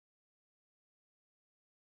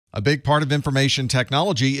A big part of information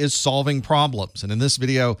technology is solving problems, and in this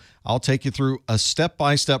video, I'll take you through a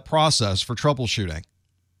step-by-step process for troubleshooting.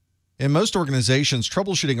 In most organizations,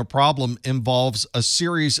 troubleshooting a problem involves a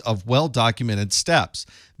series of well-documented steps.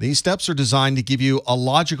 These steps are designed to give you a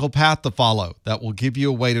logical path to follow that will give you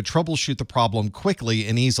a way to troubleshoot the problem quickly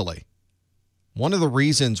and easily. One of the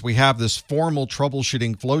reasons we have this formal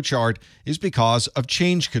troubleshooting flowchart is because of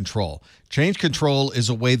change control. Change control is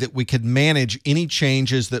a way that we can manage any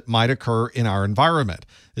changes that might occur in our environment.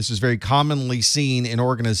 This is very commonly seen in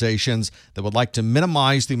organizations that would like to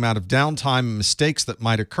minimize the amount of downtime and mistakes that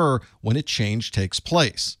might occur when a change takes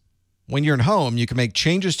place. When you're at home, you can make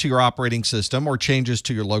changes to your operating system or changes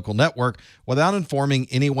to your local network without informing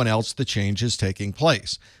anyone else the change is taking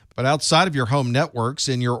place. But outside of your home networks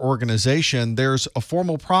in your organization, there's a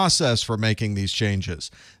formal process for making these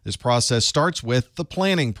changes. This process starts with the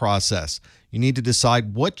planning process. You need to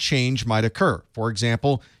decide what change might occur. For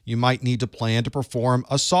example, you might need to plan to perform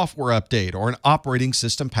a software update or an operating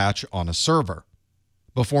system patch on a server.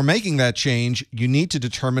 Before making that change, you need to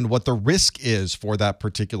determine what the risk is for that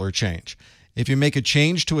particular change. If you make a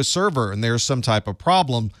change to a server and there's some type of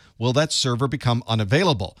problem, will that server become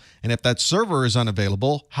unavailable? And if that server is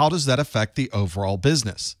unavailable, how does that affect the overall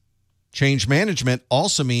business? Change management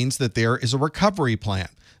also means that there is a recovery plan.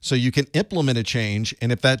 So you can implement a change,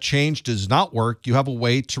 and if that change does not work, you have a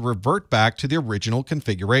way to revert back to the original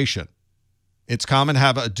configuration. It's common to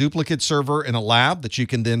have a duplicate server in a lab that you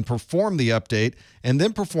can then perform the update and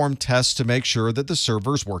then perform tests to make sure that the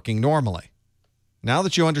server is working normally. Now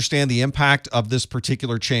that you understand the impact of this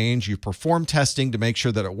particular change, you've performed testing to make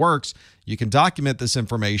sure that it works, you can document this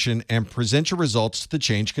information and present your results to the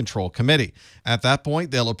Change Control Committee. At that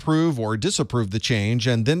point, they'll approve or disapprove the change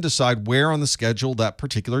and then decide where on the schedule that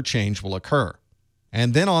particular change will occur.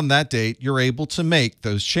 And then on that date, you're able to make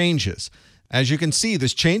those changes. As you can see,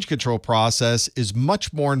 this change control process is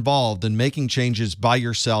much more involved than making changes by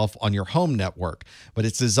yourself on your home network, but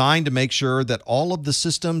it's designed to make sure that all of the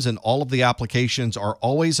systems and all of the applications are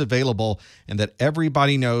always available and that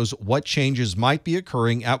everybody knows what changes might be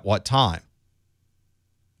occurring at what time.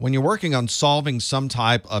 When you're working on solving some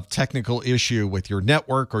type of technical issue with your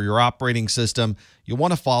network or your operating system, you'll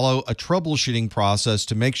want to follow a troubleshooting process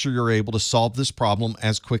to make sure you're able to solve this problem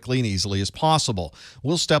as quickly and easily as possible.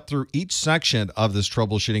 We'll step through each section of this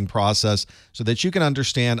troubleshooting process so that you can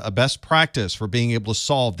understand a best practice for being able to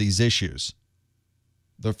solve these issues.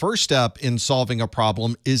 The first step in solving a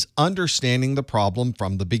problem is understanding the problem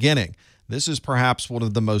from the beginning. This is perhaps one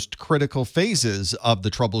of the most critical phases of the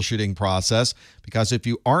troubleshooting process because if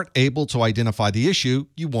you aren't able to identify the issue,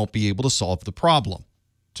 you won't be able to solve the problem.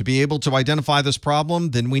 To be able to identify this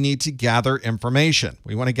problem, then we need to gather information.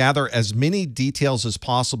 We want to gather as many details as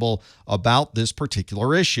possible about this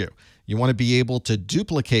particular issue. You want to be able to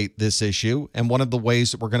duplicate this issue, and one of the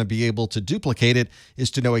ways that we're going to be able to duplicate it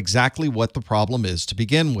is to know exactly what the problem is to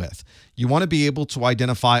begin with. You want to be able to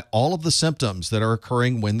identify all of the symptoms that are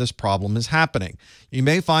occurring when this problem is happening. You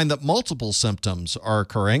may find that multiple symptoms are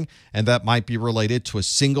occurring, and that might be related to a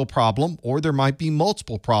single problem, or there might be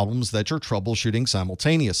multiple problems that you're troubleshooting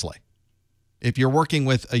simultaneously. If you're working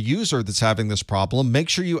with a user that's having this problem, make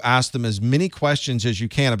sure you ask them as many questions as you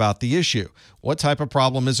can about the issue. What type of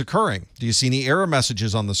problem is occurring? Do you see any error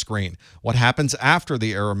messages on the screen? What happens after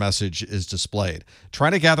the error message is displayed?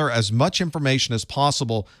 Try to gather as much information as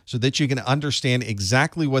possible so that you can understand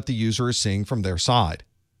exactly what the user is seeing from their side.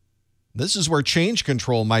 This is where change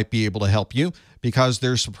control might be able to help you because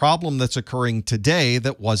there's a problem that's occurring today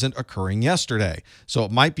that wasn't occurring yesterday. So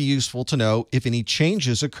it might be useful to know if any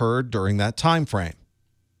changes occurred during that time frame.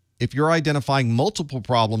 If you're identifying multiple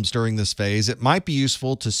problems during this phase, it might be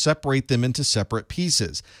useful to separate them into separate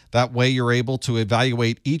pieces. That way you're able to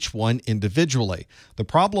evaluate each one individually. The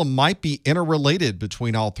problem might be interrelated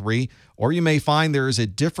between all three, or you may find there is a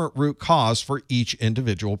different root cause for each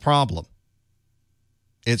individual problem.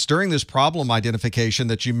 It's during this problem identification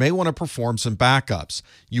that you may want to perform some backups.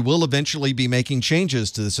 You will eventually be making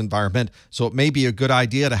changes to this environment, so it may be a good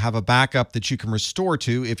idea to have a backup that you can restore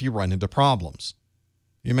to if you run into problems.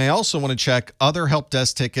 You may also want to check other help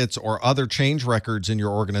desk tickets or other change records in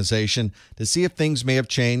your organization to see if things may have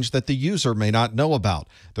changed that the user may not know about.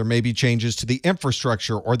 There may be changes to the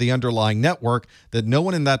infrastructure or the underlying network that no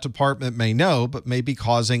one in that department may know, but may be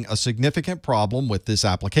causing a significant problem with this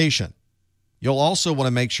application. You'll also want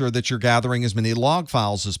to make sure that you're gathering as many log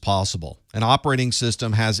files as possible. An operating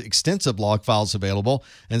system has extensive log files available,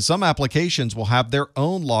 and some applications will have their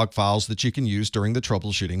own log files that you can use during the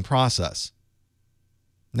troubleshooting process.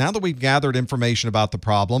 Now that we've gathered information about the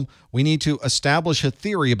problem, we need to establish a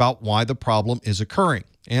theory about why the problem is occurring.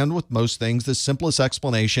 And with most things, the simplest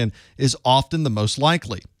explanation is often the most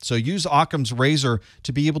likely. So use Occam's razor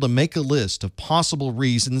to be able to make a list of possible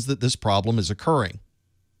reasons that this problem is occurring.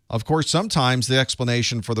 Of course, sometimes the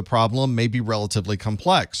explanation for the problem may be relatively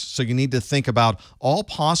complex, so you need to think about all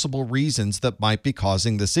possible reasons that might be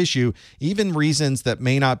causing this issue, even reasons that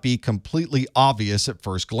may not be completely obvious at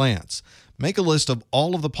first glance. Make a list of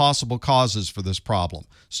all of the possible causes for this problem.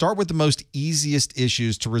 Start with the most easiest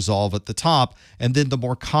issues to resolve at the top, and then the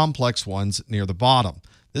more complex ones near the bottom.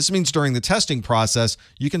 This means during the testing process,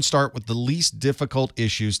 you can start with the least difficult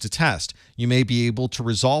issues to test. You may be able to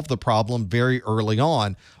resolve the problem very early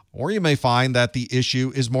on, or you may find that the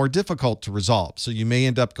issue is more difficult to resolve. So you may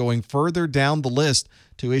end up going further down the list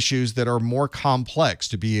to issues that are more complex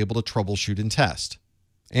to be able to troubleshoot and test.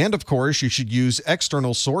 And of course, you should use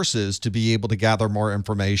external sources to be able to gather more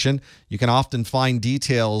information. You can often find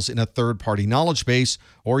details in a third-party knowledge base,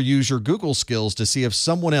 or use your Google skills to see if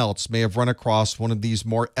someone else may have run across one of these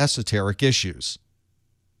more esoteric issues.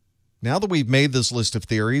 Now that we've made this list of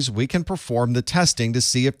theories, we can perform the testing to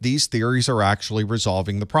see if these theories are actually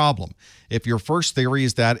resolving the problem. If your first theory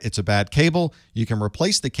is that it's a bad cable, you can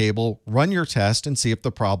replace the cable, run your test, and see if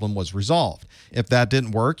the problem was resolved. If that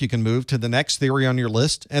didn't work, you can move to the next theory on your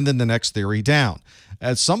list and then the next theory down.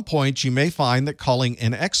 At some point, you may find that calling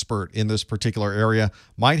an expert in this particular area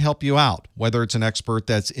might help you out, whether it's an expert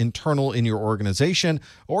that's internal in your organization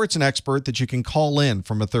or it's an expert that you can call in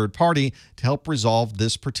from a third party to help resolve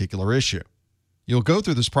this particular issue. You'll go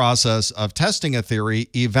through this process of testing a theory,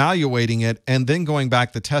 evaluating it, and then going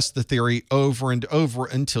back to test the theory over and over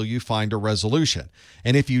until you find a resolution.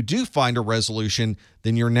 And if you do find a resolution,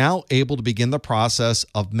 then you're now able to begin the process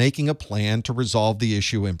of making a plan to resolve the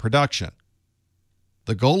issue in production.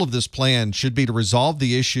 The goal of this plan should be to resolve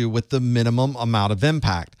the issue with the minimum amount of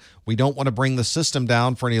impact. We don't want to bring the system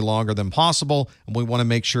down for any longer than possible, and we want to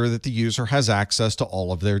make sure that the user has access to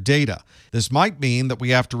all of their data. This might mean that we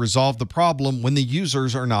have to resolve the problem when the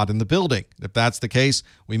users are not in the building. If that's the case,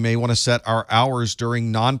 we may want to set our hours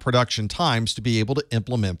during non-production times to be able to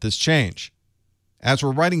implement this change. As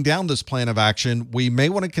we're writing down this plan of action, we may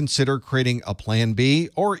want to consider creating a plan B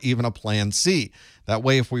or even a plan C. That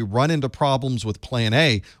way, if we run into problems with plan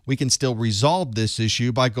A, we can still resolve this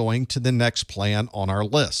issue by going to the next plan on our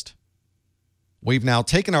list. We've now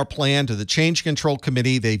taken our plan to the Change Control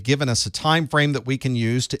Committee. They've given us a time frame that we can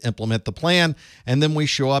use to implement the plan, and then we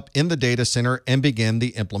show up in the data center and begin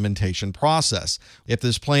the implementation process. If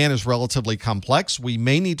this plan is relatively complex, we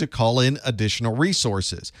may need to call in additional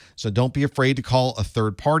resources. So don't be afraid to call a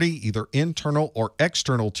third party, either internal or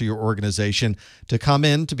external to your organization, to come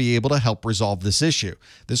in to be able to help resolve this issue.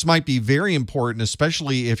 This might be very important,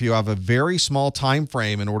 especially if you have a very small time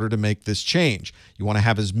frame in order to make this change. You want to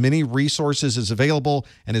have as many resources as available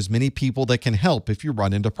and as many people that can help if you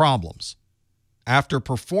run into problems. After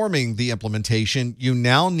performing the implementation, you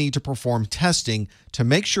now need to perform testing to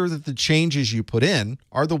make sure that the changes you put in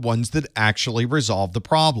are the ones that actually resolve the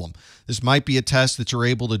problem. This might be a test that you're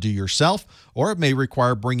able to do yourself, or it may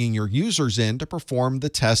require bringing your users in to perform the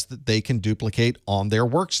test that they can duplicate on their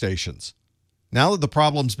workstations. Now that the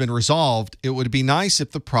problem's been resolved, it would be nice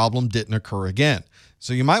if the problem didn't occur again.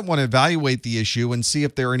 So you might want to evaluate the issue and see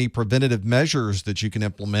if there are any preventative measures that you can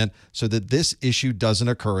implement so that this issue doesn't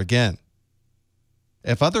occur again.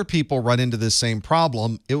 If other people run into this same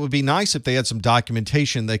problem, it would be nice if they had some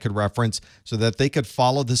documentation they could reference so that they could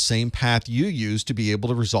follow the same path you use to be able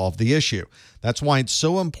to resolve the issue. That's why it's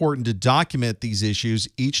so important to document these issues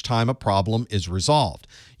each time a problem is resolved.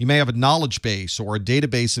 You may have a knowledge base or a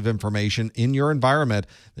database of information in your environment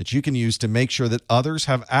that you can use to make sure that others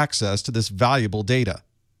have access to this valuable data.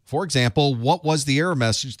 For example, what was the error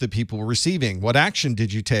message that people were receiving? What action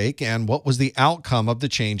did you take? And what was the outcome of the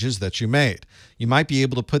changes that you made? You might be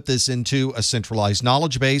able to put this into a centralized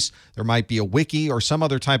knowledge base. There might be a wiki or some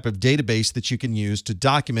other type of database that you can use to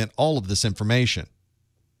document all of this information.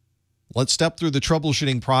 Let's step through the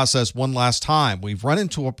troubleshooting process one last time. We've run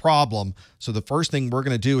into a problem, so the first thing we're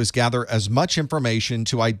going to do is gather as much information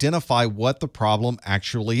to identify what the problem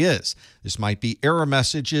actually is. This might be error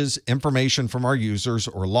messages, information from our users,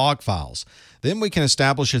 or log files. Then we can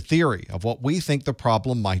establish a theory of what we think the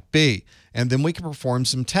problem might be, and then we can perform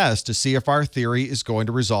some tests to see if our theory is going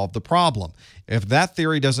to resolve the problem. If that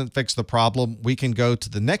theory doesn't fix the problem, we can go to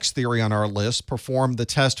the next theory on our list, perform the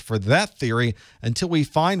test for that theory until we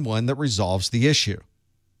find one that resolves the issue.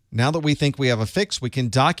 Now that we think we have a fix, we can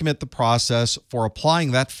document the process for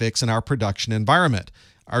applying that fix in our production environment.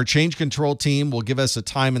 Our change control team will give us a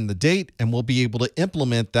time and the date, and we'll be able to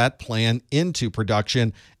implement that plan into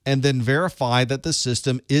production and then verify that the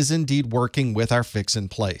system is indeed working with our fix in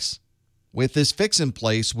place. With this fix in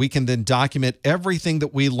place, we can then document everything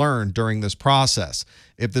that we learned during this process.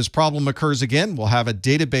 If this problem occurs again, we'll have a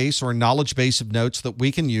database or a knowledge base of notes that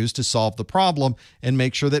we can use to solve the problem and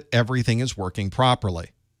make sure that everything is working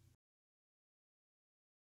properly.